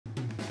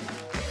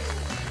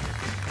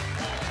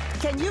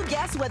Can you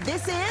guess what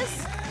this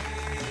is?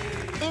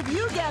 If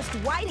you guessed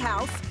White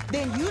House,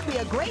 then you'd be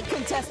a great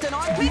contestant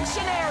on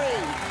Pictionary.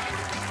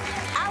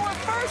 Our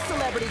first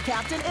celebrity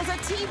captain is a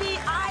TV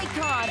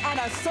icon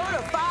and a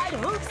certified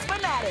hoops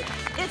fanatic.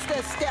 It's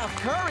the Steph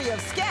Curry of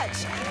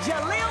sketch,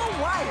 Jaleel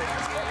White.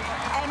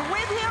 And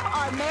with him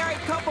are married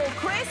couple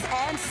Chris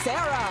and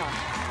Sarah.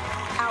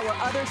 Our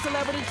other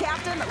celebrity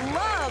captain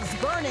loves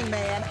Burning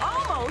Man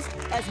almost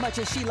as much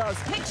as she loves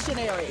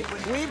Pictionary.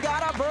 We've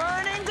got a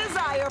burning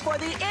desire for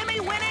the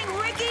Emmy-winning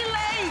Ricki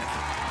Lake.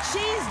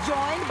 She's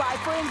joined by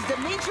friends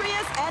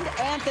Demetrius and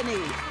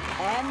Anthony.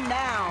 And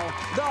now,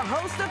 the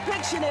host of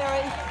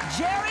Pictionary,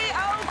 Jerry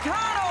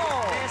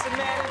O'Connell. Dancing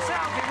man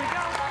himself, here we go.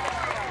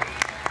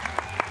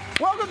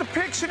 Welcome to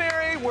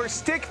Pictionary, where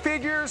stick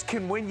figures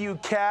can win you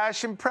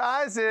cash and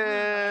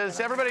prizes.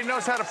 Everybody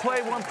knows how to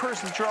play. One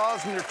person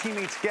draws and their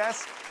teammates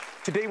guess.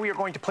 Today we are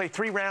going to play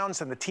 3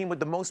 rounds, and the team with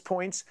the most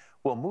points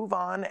will move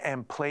on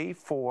and play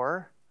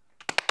for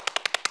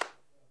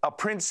a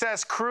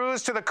princess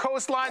cruise to the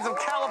coastlines of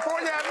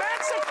California and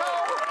Mexico.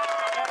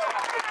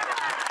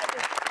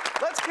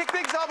 Let's kick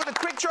things off with a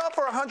quick draw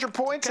for 100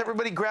 points.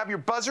 Everybody grab your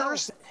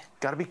buzzers.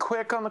 Got to be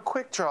quick on the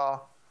quick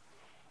draw.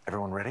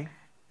 Everyone ready?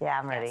 Yeah,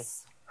 I'm ready.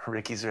 Yes.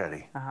 Ricky's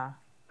ready. Uh-huh.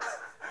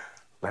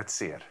 Let's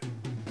see it.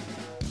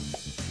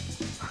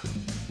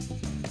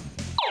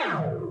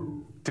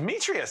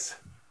 Demetrius.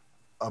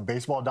 A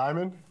baseball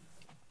diamond?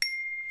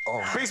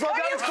 Oh. Baseball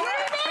diamond's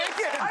correct.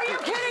 Are you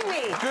kidding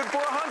me? Good for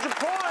 100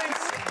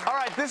 points. All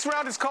right, this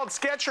round is called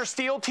Sketch or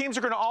Steal. Teams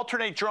are going to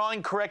alternate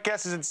drawing. Correct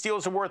guesses and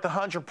steals are worth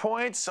 100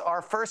 points.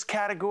 Our first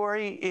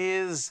category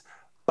is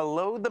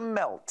below the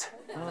melt.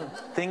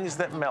 Things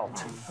that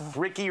melt.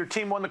 Ricki, your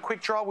team won the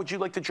quick draw. Would you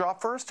like to draw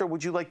first, or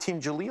would you like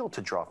Team Jaleel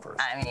to draw first?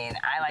 I mean,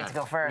 I like to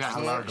go first.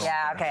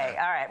 Yeah, okay.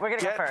 All right, we're going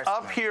to go first. Get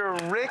up here,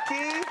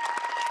 Ricki.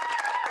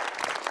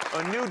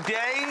 A new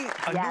day,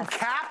 a new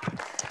cap.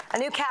 A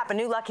new cap, a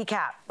new lucky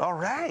cap. All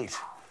right.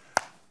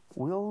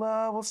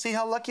 We'll see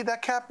how lucky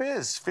that cap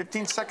is.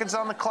 15 seconds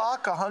on the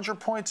clock, 100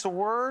 points a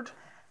word.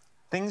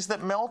 Things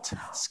that melt,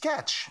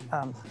 sketch.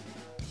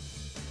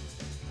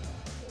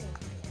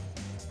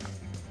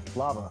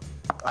 Lava.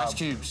 Ice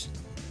cubes.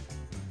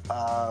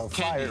 Fire.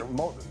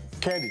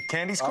 Candy.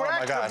 Candy's Oh, correct.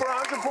 my God. Good for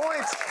 100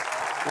 points.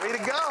 Way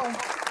to go.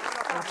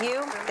 Thank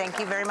you. Thank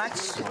you very much.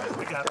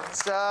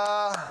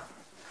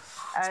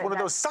 It's one of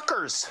those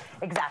suckers.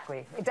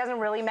 Exactly. It doesn't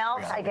really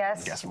melt, I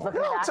guess.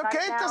 Looking No, it's back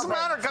okay. right It doesn't now,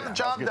 matter. Got the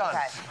job done.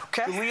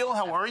 Okay. Jaleel,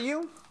 how are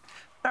you?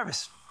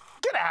 Nervous.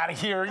 Get out of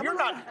here. I'm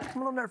a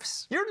little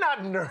nervous. You're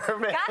not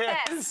nervous.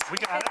 Got this. We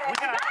got it. We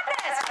got it.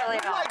 this,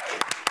 Jaleel. Like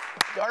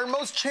our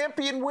most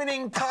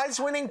champion-winning,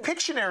 prize-winning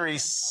Pictionary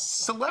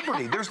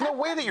celebrity. There's no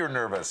way that you're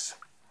nervous.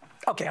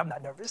 Okay, I'm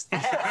not nervous.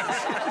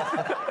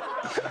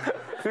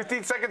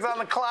 15 seconds on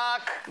the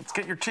clock. Let's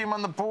get your team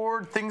on the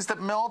board. Things that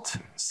melt.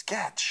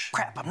 Sketch.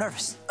 Crap, I'm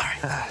nervous. All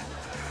right.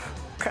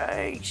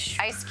 Okay.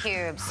 Ice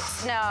cubes,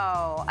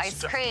 snow,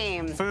 ice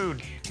cream,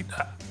 Food.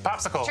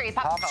 Popsicle. tree,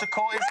 popsicle.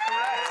 Popsicle is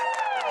correct.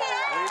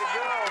 Way to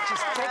go.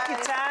 Just take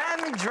your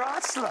time and draw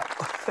it slow.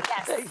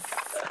 Yes.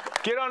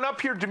 Get on up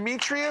here,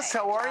 Demetrius.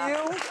 How are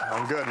you?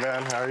 I'm good,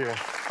 man. How are you?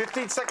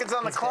 15 seconds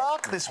on the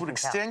clock. This would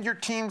extend your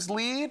team's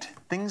lead.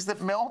 Things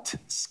that melt.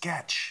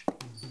 Sketch.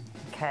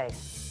 Okay.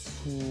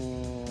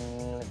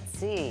 Let's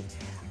see.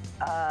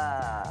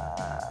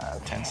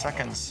 10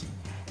 seconds.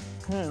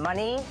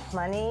 Money.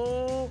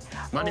 Money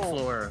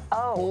floor.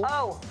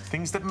 Oh.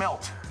 Things that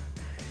melt.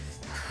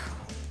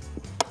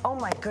 Oh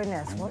my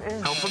goodness. What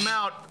is Help him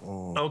out.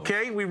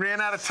 Okay, we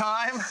ran out of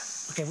time.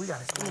 Okay, we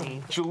got it.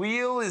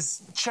 Jaleel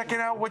is checking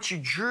out what you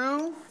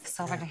drew.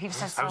 Silver, he just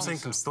says I was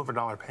thinking silver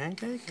dollar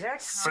pancake, there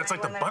but it's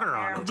like the butter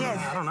on it.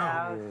 Yeah. I don't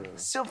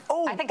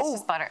know. I think it's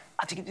just butter.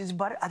 I think it's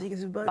butter. I think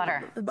it's butter.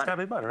 Butter. It's Gotta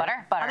be butter.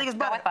 Butter? Butter. I think it's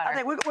Go butter. with butter. I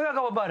think we're gonna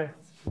go with butter.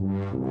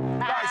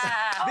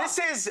 This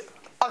is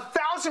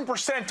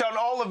 1,000% on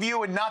all of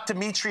you and not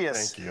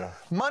Demetrius. Thank you.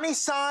 Money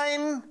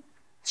sign,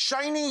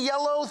 shiny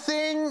yellow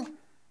thing.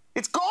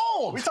 It's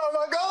gold. We talking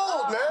about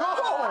gold, man.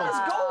 It's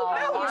gold.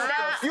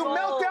 You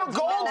melt down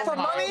gold for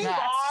money?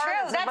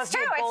 That's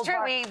true. It's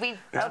true. We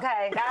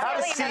Okay. Have a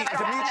Really seat,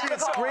 never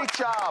Demetrius. Great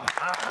job.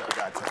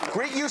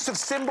 Great use of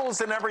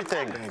symbols and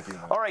everything. Thank you.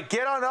 All right,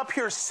 get on up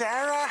here,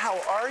 Sarah. How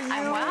are you?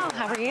 I'm well.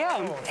 How are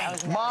you?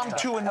 Mom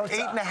to an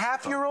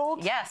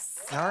 8.5-year-old?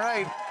 Yes. All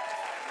right.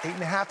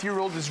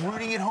 8.5-year-old is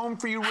rooting it home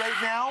for you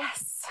right now.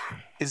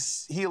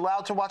 Is he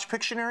allowed to watch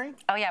Pictionary?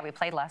 Oh yeah, we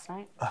played last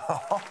night.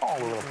 Oh,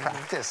 a little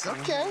practice.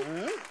 Okay.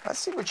 I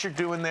see what you're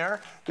doing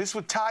there. This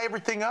would tie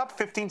everything up.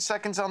 15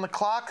 seconds on the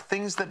clock.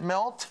 Things that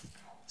melt.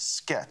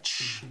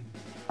 Sketch.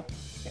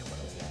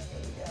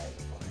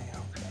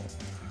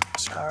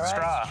 All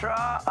right.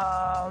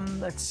 Straw.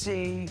 Let's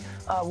see.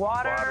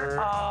 Water.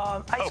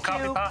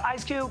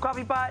 Ice cube.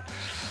 Coffee pot.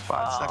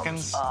 5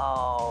 seconds.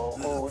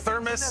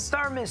 Thermos.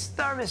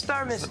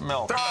 Thermos.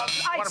 Melt.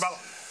 Ice. What about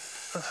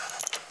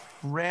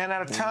Ran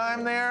out of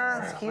time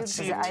there. Let's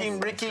see if Team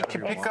Ricki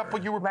can pick up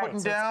what you were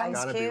putting down. Ice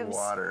Gotta be cubes.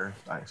 water.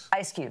 Ice.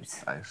 Ice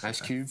cubes. Ice.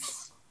 ice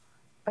cubes?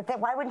 But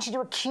then why wouldn't you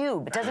do a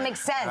cube? It doesn't make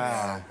sense.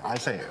 I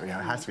say it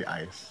has to be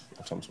ice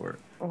of some sort.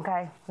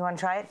 Okay, you want to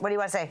try it? What do you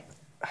want to say?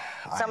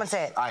 Someone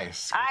say it.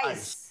 Ice.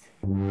 Ice.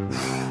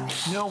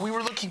 No, we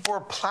were looking for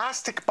a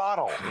plastic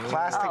bottle.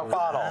 Plastic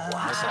bottle.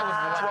 That's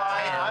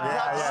why I'm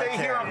proud to say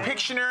here on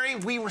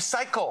Pictionary, we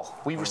recycle.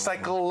 We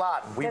recycle a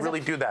lot. We really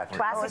do that.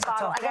 Plastic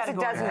bottle. I guess it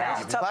does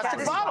melt.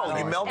 Plastic bottle.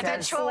 You melt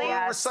it for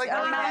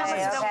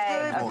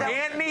recycling.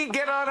 Okay. Anthony,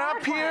 get on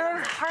up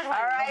here. All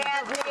right,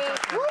 Anthony.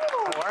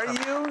 How are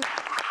you?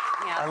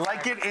 I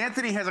like it.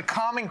 Anthony has a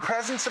calming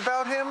presence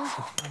about him.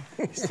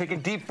 He's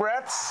taking deep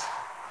breaths.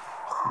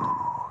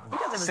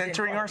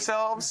 Centering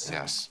ourselves.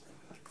 Yes.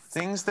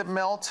 Things that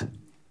melt.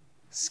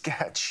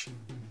 Sketch.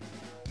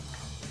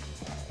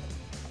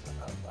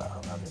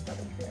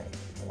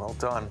 Well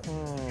done.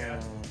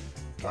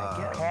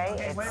 Okay,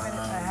 it's wait a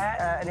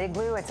minute. an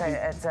igloo. It's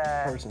a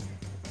Person.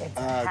 It's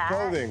a hat.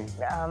 Clothing.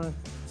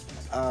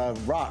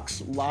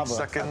 Rocks. Lava.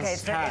 Seconds. Okay,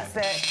 it's the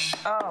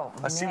oh.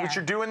 Let's see what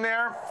you're doing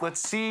there. Let's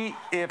see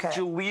if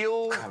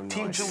Jaleel,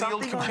 Team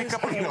Jaleel, can pick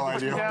up what you're No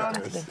idea putting what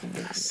down. that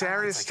is.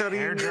 Sarah's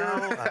studying your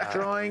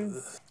drawing.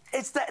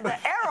 It's the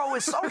arrow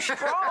is so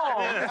strong.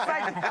 It's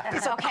like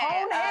it's a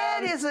cone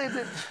head. It's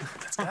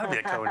Gotta be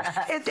a cone.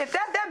 if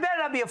that better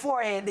not be a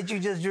forehead that you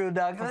just drew,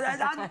 Doug.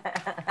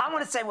 I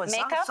want to say what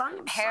Makeup?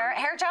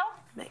 Hair gel?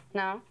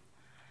 No.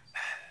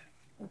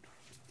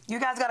 You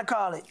guys gotta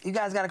call it. You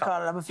guys gotta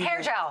call it. I'm a female.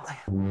 Hair gel.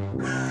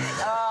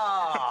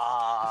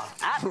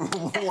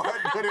 What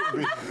could it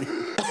be?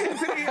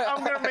 Anthony,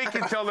 I'm gonna make you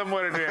tell them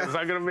what it is.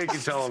 I'm gonna make you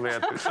tell them,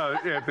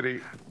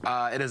 Anthony.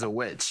 It is a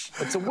witch.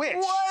 It's a witch.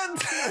 What?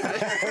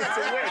 It's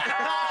a witch.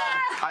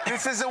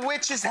 This is a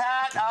witch's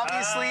hat,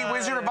 obviously.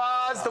 Wizard of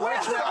Oz, the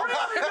witch.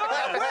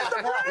 Where's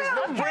the brim? There's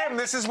no brim.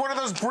 This is one of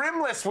those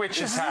brimless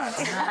witch's hats.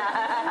 It's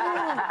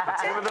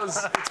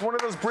one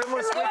of those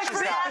brimless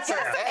witch's hats.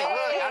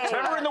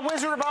 Remember in the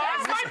Wizard of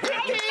Oz?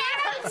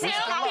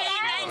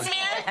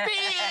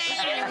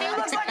 He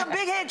looks like a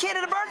big head kid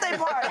at a birthday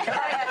party.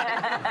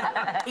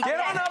 Get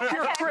on up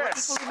here,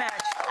 Chris. Fully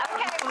matched.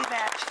 Okay. Fully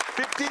matched.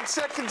 15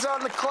 seconds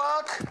on the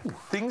clock.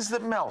 Things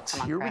that melt.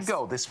 Here we Chris.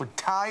 go. This would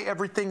tie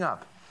everything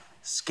up.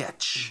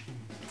 Sketch.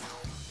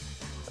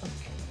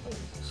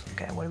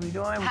 Okay, what are we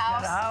doing? We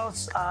got a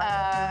house.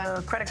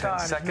 Credit 10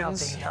 card. is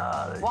seconds.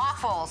 melting.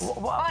 Waffles.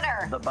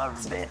 Butter. The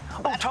butter's bit.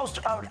 Oh,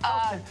 toaster. Oh,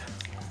 toasted.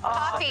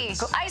 Coffee.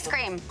 Ice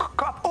cream.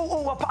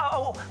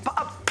 Pie.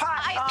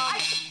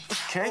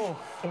 Okay.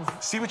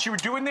 See what you were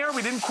doing there?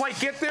 We didn't quite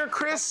get there,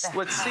 Chris.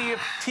 Let's see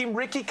if Team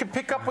Ricki can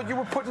pick up what you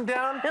were putting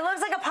down. It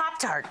looks like a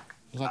Pop-Tart.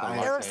 It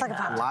looks like a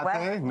Pop-Tart.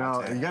 Latte?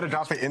 No, you gotta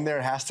drop it in there.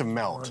 It has to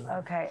melt.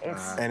 Okay,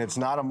 it's And it's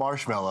not a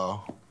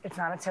marshmallow.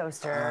 not a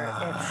toaster.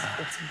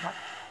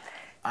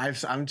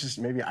 I'm just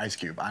maybe ice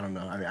cube. I don't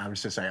know. I mean, I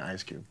was just saying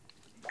ice cube.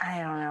 I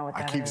don't know what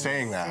that I is. keep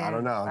saying that. I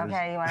don't know.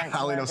 Okay, you want to?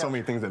 I only know so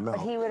many things that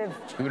melt. He would have.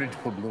 We would have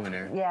put blue in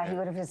there. Yeah, he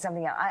would have did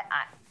something else.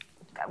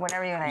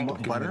 Whatever you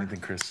think. Butter?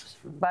 Chris.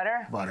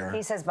 Butter? Butter.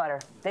 He says butter.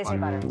 They say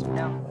butter.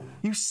 No.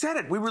 You said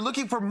it. We were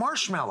looking for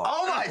marshmallow.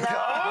 Oh my God!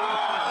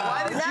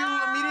 Why did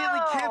you immediately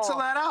cancel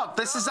that out?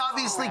 This is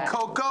obviously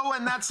cocoa,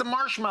 and that's a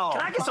marshmallow.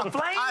 Can I get some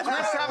flames?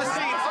 Chris, have a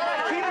seat.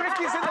 Team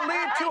Ricki's in the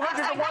lead,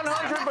 200 to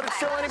 100, but it's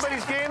still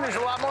anybody's game. There's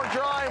a lot more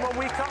drawing when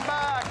we come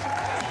back.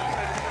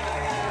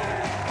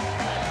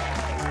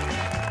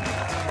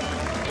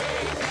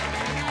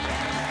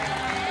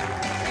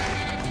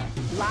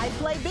 Live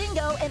Play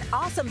Bingo, an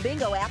awesome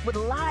bingo app with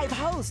live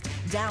host.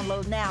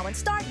 Download now and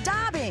start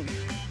dabbing.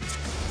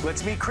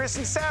 Let's meet Chris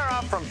and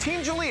Sarah from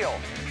Team Jaleel.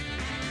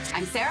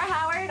 I'm Sarah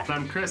Howard.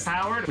 I'm Chris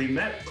Howard. We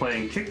met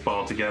playing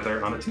kickball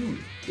together on a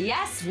team.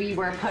 Yes, we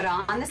were put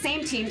on the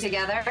same team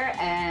together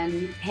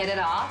and hit it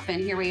off, and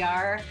here we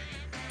are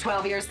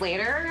 12 years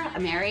later,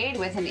 married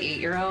with an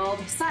 8-year-old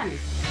son.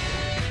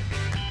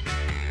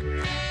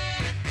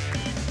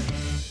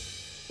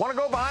 Want to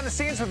go behind the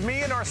scenes with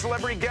me and our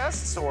celebrity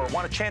guests, or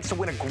want a chance to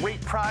win a great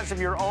prize of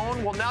your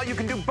own? Well, now you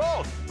can do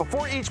both.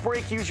 Before each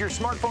break, use your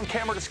smartphone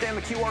camera to scan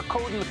the QR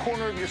code in the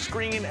corner of your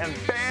screen, and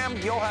bam,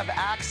 you'll have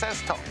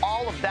access to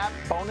all of that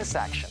bonus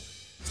action.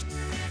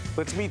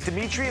 Let's meet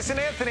Demetrius and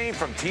Anthony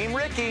from Team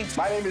Ricki.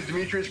 My name is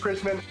Demetrius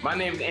Chrisman. My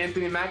name is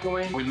Anthony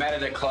McElwain. We met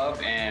at a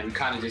club and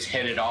kind of just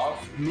hit it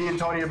off. Me and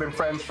Tony have been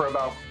friends for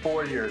about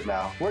 4 years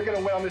now. We're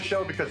gonna win on this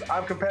show because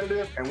I'm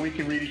competitive and we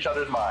can read each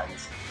other's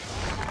minds.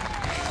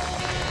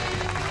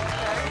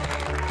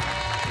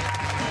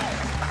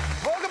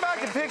 Welcome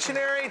back to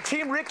Pictionary.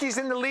 Team Ricki's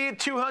in the lead,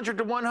 200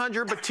 to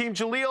 100, but Team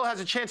Jaleel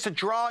has a chance to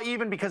draw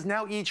even because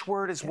now each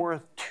word is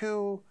worth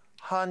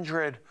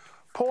 200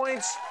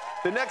 points.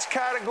 The next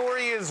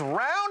category is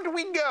round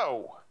we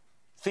go.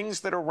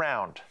 Things that are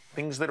round.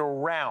 Things that are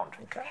round.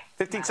 Okay.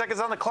 15 seconds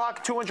on the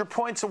clock, 200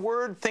 points a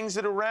word. Things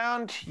that are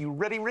round. You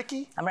ready,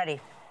 Ricki? I'm ready.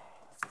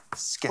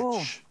 Sketch.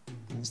 Ooh.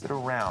 Things that are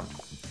round.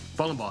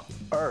 Bowling ball.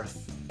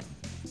 Earth.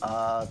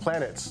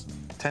 Planets.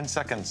 10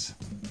 seconds.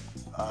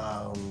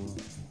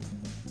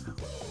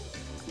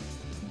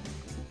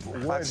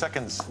 5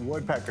 seconds.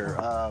 Woodpecker,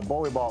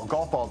 volleyball,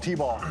 golf ball,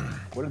 t-ball.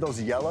 What are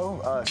those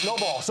yellow?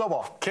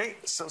 Snowball. Okay,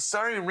 so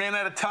sorry we ran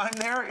out of time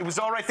there. It was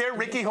all right there.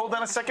 Ricky, hold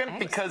on a second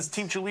because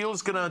Team Jaleel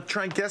is gonna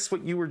try and guess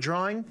what you were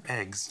drawing.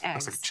 Eggs.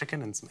 Eggs. Looks like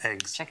chicken and some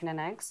eggs. Chicken and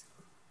eggs?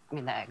 I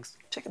mean the eggs.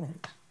 Chicken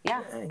eggs.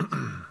 Yeah.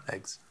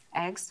 Eggs.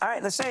 Eggs? All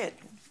right, let's say it.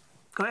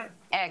 Go ahead.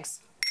 Eggs.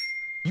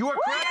 You are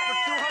correct for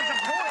 200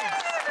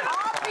 points.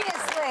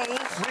 Obviously.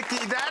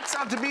 Ricky, that's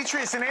on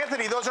Demetrius and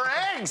Anthony. Those are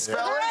eggs,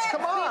 fellas.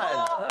 Come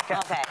on. Okay.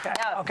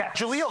 No. Okay.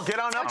 Jaleel, get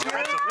on up here.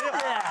 I'm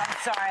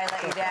sorry I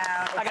let you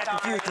down. I got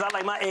confused because I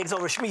like my eggs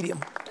over medium.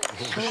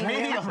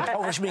 Medium.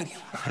 Over medium.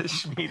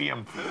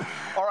 Medium.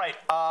 All right,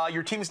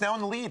 your team's now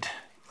in the lead.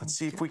 Let's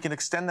see if we can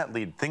extend that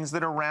lead. Things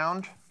that are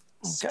round,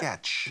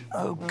 sketch.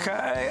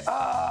 Okay.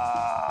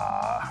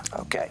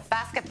 Okay.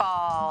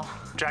 Basketball.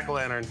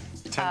 Jack-o'-lantern.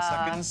 10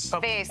 seconds.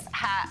 Face.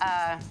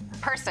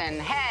 Person.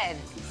 Head.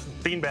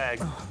 Beanbag.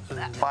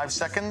 5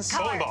 seconds.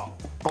 Bowling ball.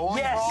 Bowling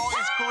Yes. ball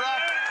is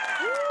correct.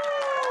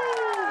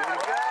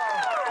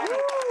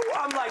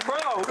 I'm like, bro,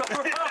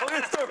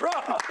 it's the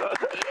wrong.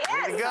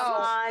 There you go. Come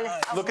on.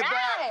 Look at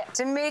that.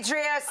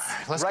 Demetrius.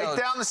 Right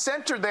down the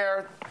center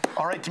there.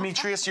 All right,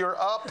 Demetrius, you're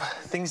up.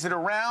 Things that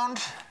are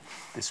round.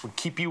 This would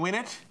keep you in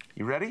it.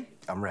 You ready?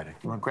 I'm ready.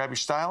 You want to grab your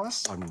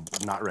stylus? I'm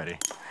not ready.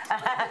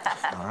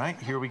 All right,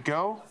 here we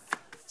go.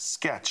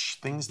 Sketch.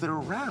 Things that are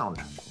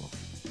round.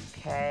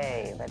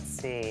 Okay, let's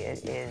see.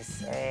 It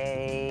is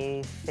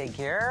a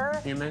figure.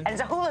 Human. And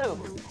it's a hula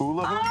hoop.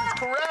 Hula hoop is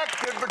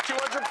correct. Good for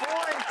 200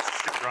 points.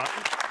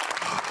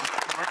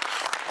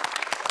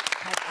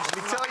 Let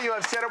me tell you,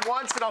 I've said it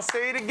once and I'll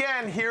say it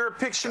again. Here at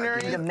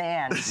Pictionary,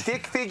 Demand.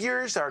 stick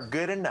figures are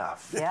good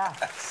enough. Yeah.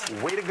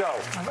 Way to go.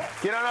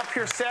 Get on up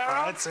here, Sarah.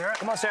 All right, Sarah.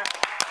 Come on, Sarah.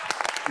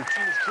 Your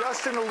team is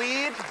just in the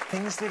lead.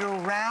 Things that are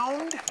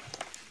round.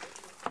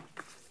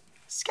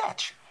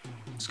 Sketch.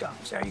 Let's go.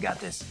 Sarah, you got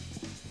this.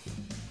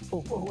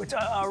 It's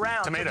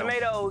round. Tomato. So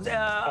tomatoes.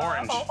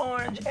 Orange.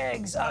 Orange,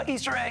 eggs,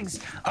 Easter eggs.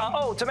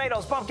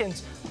 Tomatoes,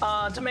 pumpkins,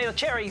 tomato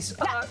cherries.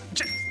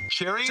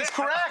 Cherry is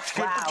correct.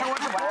 Good for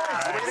 200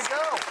 points. Way to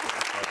go.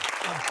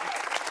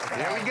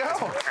 There we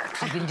go.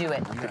 You can do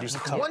it.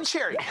 One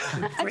cherry.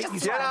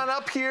 Get on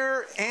up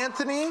here,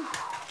 Anthony.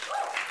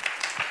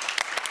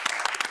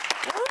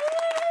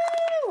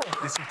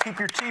 This will keep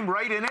your team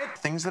right in it.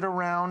 Things that are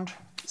round,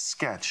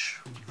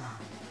 sketch.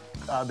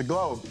 The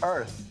globe,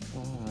 Earth,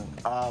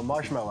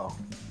 marshmallow.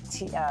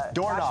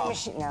 Doorknob.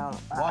 Washing machine. No.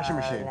 Washing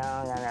machine.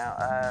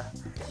 No.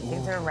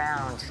 Things are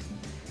round.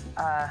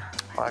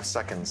 5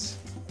 seconds.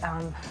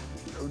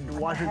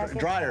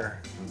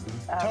 Dryer.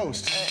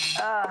 Toast.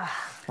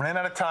 Ran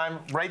out of time.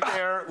 Right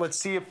there. Let's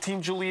see if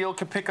Team Jaleel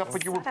can pick up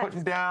what you were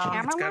putting down.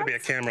 Camera It's got to be a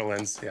lens? camera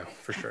lens. Yeah,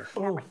 for sure.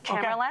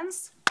 Camera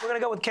lens? We're gonna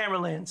go with camera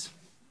lens.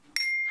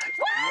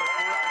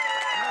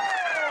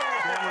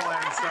 Camera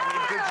lens. I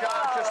mean, good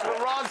job. Just the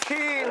wrong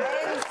team.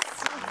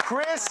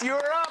 Chris,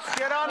 you're up.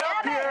 Get on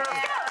up here.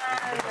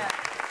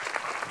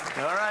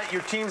 All right,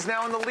 your team's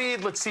now in the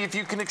lead. Let's see if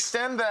you can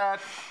extend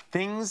that.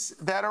 Things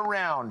that are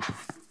round.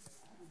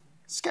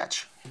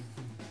 Sketch.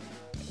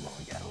 What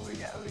we got?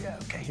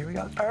 Okay, here we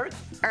go. Earth.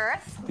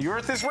 Earth. The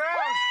Earth is round.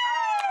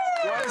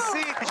 You want to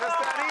see? Just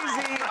that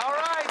easy. All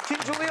right, Team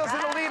Jaleel's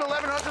in the lead,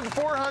 1,100 to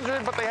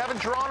 400, but they haven't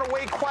drawn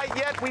away quite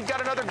yet. We've got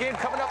another game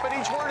coming up, and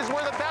each word is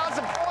worth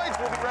 1,000 points.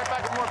 We'll be right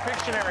back with more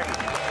Pictionary.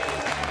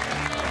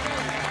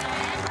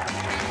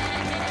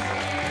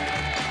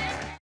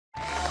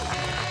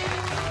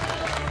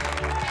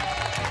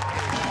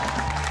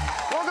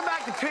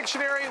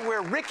 Pictionary,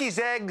 where Ricky's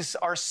eggs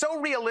are so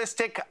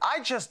realistic, I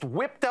just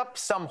whipped up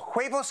some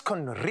huevos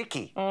con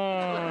Ricky.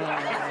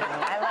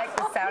 I like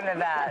the sound of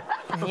that.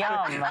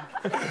 Yum.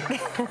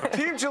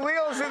 Team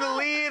Jaleel's in the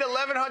lead,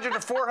 1,100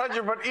 to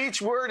 400, but each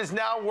word is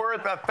now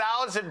worth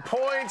 1,000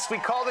 points. We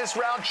call this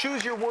round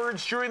Choose Your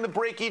Words. During the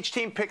break, each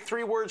team picked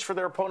 3 words for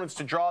their opponents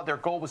to draw. Their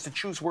goal was to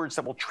choose words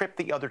that will trip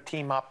the other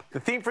team up. The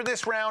theme for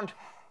this round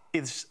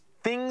is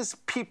things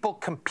people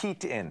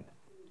compete in.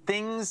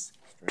 Things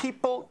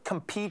people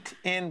compete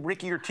in.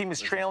 Ricky, your team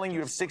is trailing. You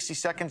have 60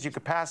 seconds. You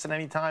could pass at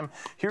any time.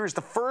 Here's the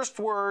first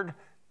word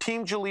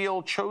Team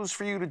Jaleel chose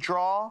for you to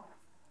draw.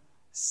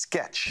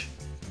 Sketch.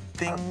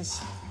 Things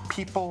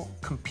people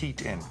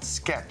compete in.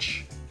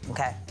 Sketch.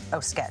 Okay. Oh,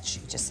 sketch.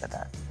 You just said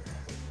that.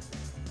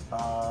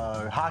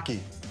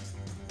 Hockey.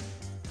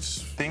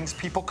 Things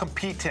people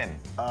compete in.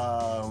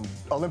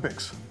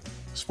 Olympics.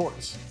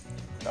 Sports.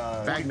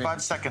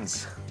 45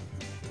 seconds.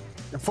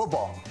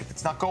 Football. If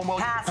it's not going well,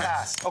 you Pass. can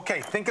pass.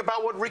 Okay, think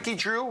about what Ricky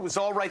drew. It was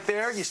all right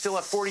there. You still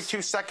have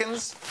 42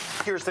 seconds.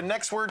 Here's the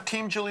next word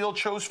Team Jaleel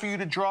chose for you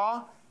to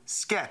draw.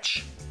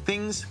 Sketch.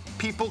 Things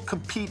people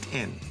compete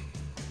in.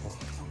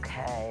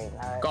 Okay.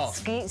 Golf.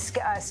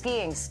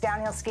 Skiing.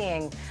 Downhill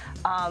skiing.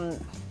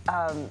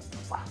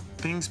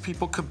 Things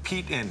people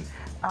compete in.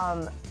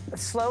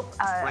 Slope.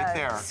 Right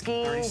there.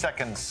 Ski. 30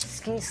 seconds.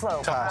 Ski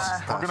slope.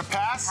 We're going to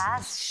pass.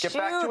 Pass. Get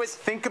back to Shoot. it.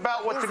 Think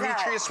about what What is that?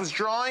 Demetrius was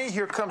drawing.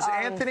 Here comes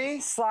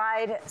Anthony.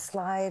 Slide.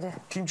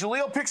 Team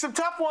Jaleel picked some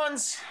tough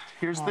ones.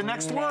 Here's the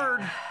next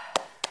word.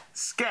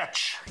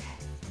 Sketch.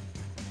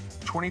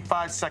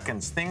 25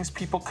 seconds. Things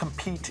people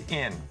compete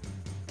in.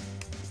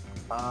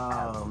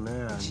 Oh,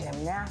 man.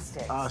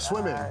 Gymnastics.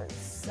 Swimming.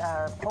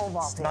 Pole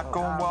vaulting. Not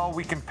going well.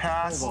 We can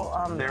pass.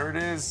 There it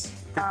is.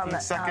 15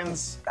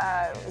 seconds.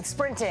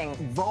 Sprinting.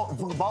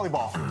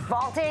 Volleyball.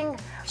 Vaulting.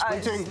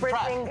 Sprinting.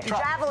 Track.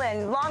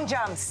 Javelin. Long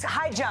jumps.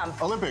 High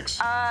jump. Olympics.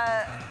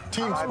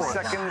 Team 5 sport.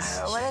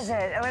 seconds. What is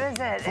it? What is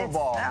it?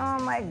 Football. Oh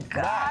my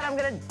God! I'm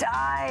gonna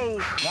die.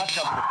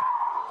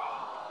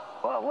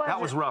 That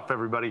was rough,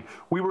 everybody.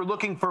 We were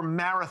looking for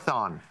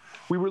marathon.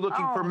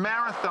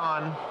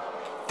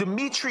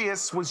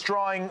 Demetrius was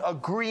drawing a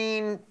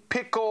green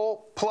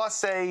pickle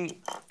plus a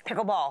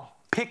pickleball.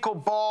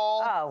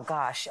 Oh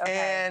gosh. Okay.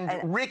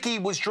 And Ricki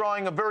was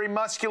drawing a very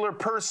muscular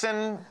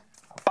person,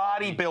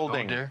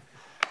 bodybuilding.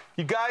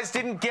 You guys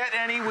didn't get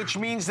any, which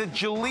means that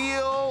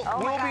Jaleel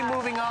will be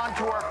moving on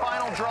to our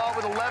final draw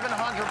with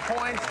 1,100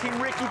 points. Team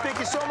Ricki, thank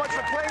you so much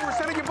for playing. We're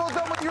sending you both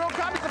home with your own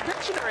copies of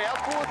Pictionary. How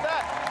cool is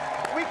that?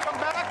 When we come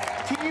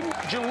back, Team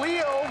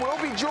Jaleel will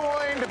be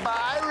joined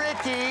by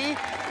Ricki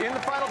in the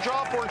final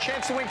draw for a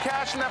chance to win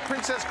cash in that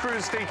Princess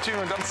Cruise. Stay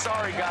tuned. I'm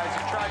sorry, guys.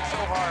 You tried so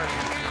hard.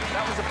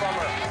 That was a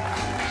bummer.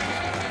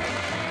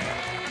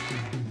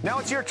 Now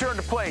it's your turn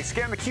to play.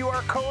 Scan the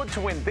QR code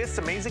to win this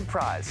amazing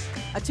prize.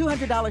 A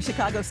 $200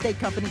 Chicago Steak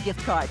Company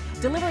gift card,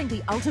 delivering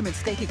the ultimate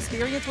steak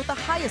experience with the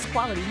highest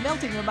quality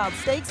melt-in-your-mouth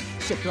steaks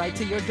shipped right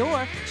to your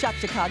door. Shop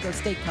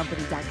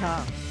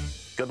ChicagoSteakCompany.com.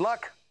 Good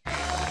luck.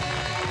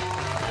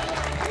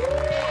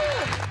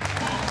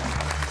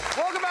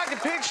 Welcome back to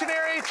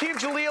Pictionary. Team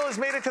Jaleel has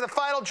made it to the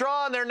final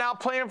draw, and they're now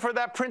playing for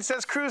that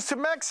Princess Cruise to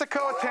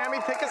Mexico. Tammy,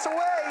 take us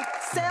away.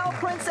 Sail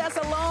Princess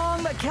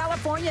along the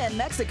California and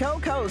Mexico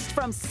coast.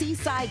 From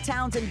seaside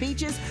towns and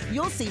beaches,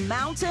 you'll see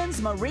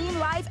mountains, marine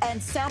life,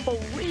 and sample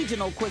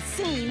regional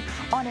cuisine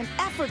on an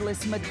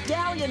effortless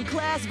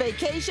medallion-class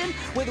vacation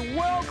with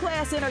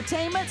world-class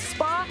entertainment,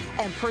 spa,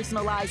 and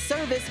personalized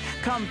service.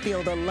 Come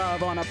feel the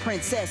love on a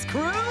Princess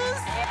Cruise. Your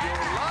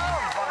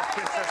love on a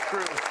Princess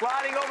Cruise.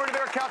 Sliding over to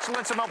their couch to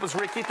lend some help was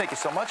Ricki. Thank you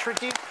so much,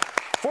 Ricki.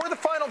 For the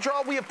final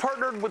draw, we have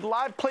partnered with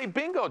Live Play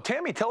Bingo.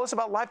 Tammy, tell us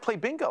about Live Play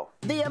Bingo.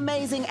 The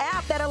amazing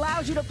app that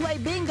allows you to play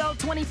bingo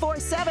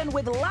 24/7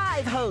 with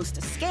Live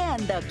Host.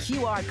 Scan the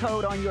QR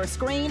code on your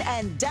screen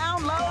and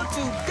download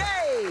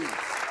today.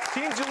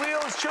 Team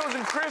Jaleel has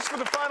chosen Chris for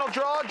the final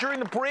draw. During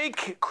the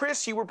break,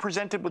 Chris, you were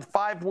presented with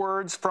 5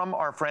 words from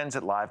our friends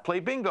at Live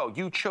Play Bingo.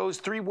 You chose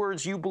 3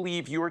 words you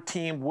believe your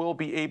team will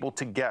be able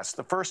to guess.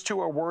 The first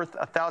 2 are worth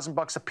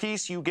 $1,000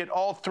 apiece. You get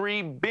all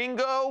 3.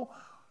 Bingo.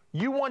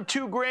 You won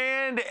 $2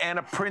 grand and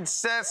a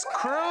Princess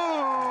Cruise.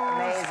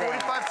 Amazing.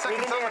 45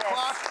 seconds on the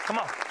clock. Come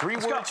on. 3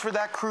 words for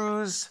that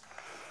cruise.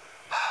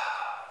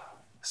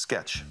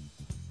 Sketch.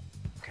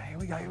 Okay, here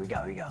we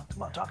go.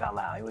 Come on, talk out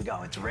loud. Here we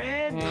go. It's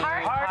red.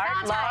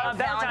 Heart, love,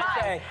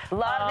 Valentine's Day.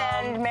 Love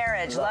and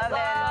marriage. Love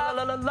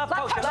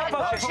potion.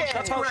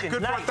 That's correct.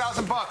 Good for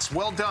 $1,000.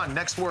 Well done.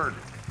 Next word.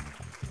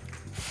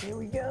 Here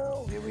we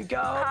go.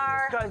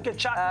 Car. Good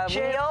chocolate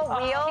chip.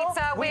 Wheel.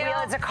 Pizza, wheel.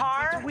 Wheel is a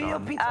car. Pizza, wheel,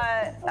 pizza.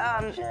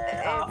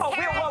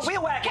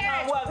 Wheel wagon.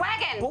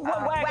 Wagon.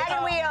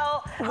 Wagon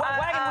wheel.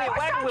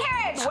 Wagon wheel.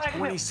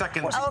 20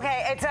 seconds.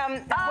 Okay, it's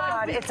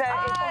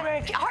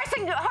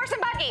Horse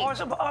and buggy.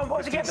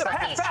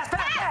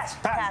 Pass.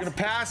 I'm going to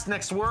pass.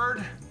 Next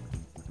word.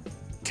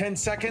 10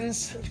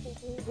 seconds.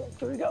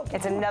 Here we go.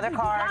 It's another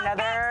car.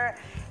 Another.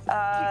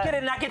 Get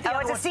it, not get the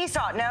other it's a one.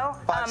 seesaw. No.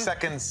 5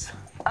 seconds.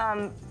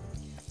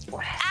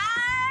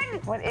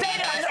 What is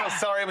I'm so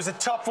sorry. It was a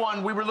tough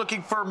one. We were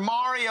looking for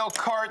Mario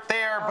Kart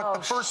there, but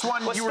the first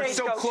one, you were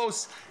so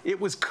close. It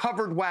was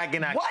covered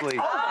wagon, actually.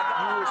 What?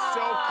 You were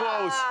so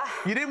close.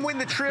 You didn't win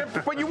the trip,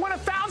 but you won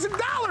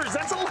 $1,000.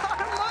 That's a lot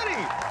of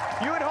money.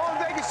 You at home,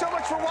 thank you so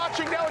much for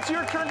watching. Now it's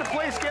your turn to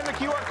play. Scan the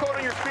QR code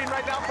on your screen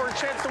right now for a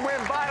chance to win.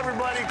 Bye,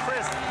 everybody.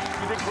 Chris,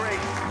 you did great.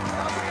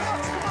 Come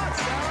on,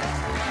 Sarah.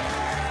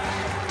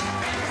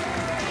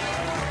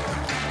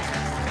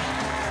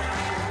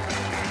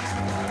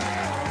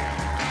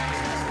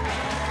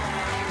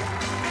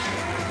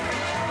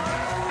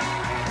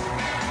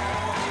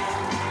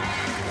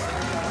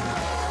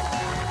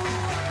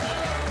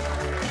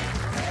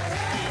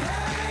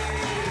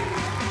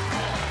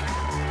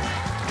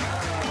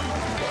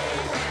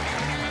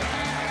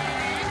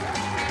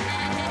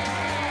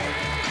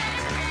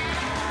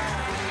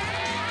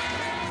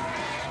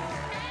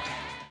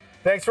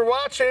 Thanks for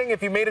watching.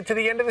 If you made it to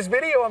the end of this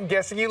video, I'm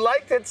guessing you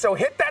liked it. So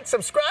hit that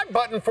subscribe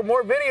button for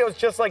more videos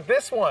just like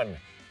this one.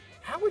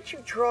 How would you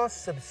draw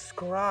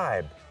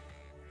subscribe?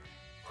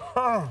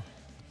 Huh.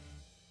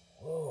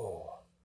 Whoa.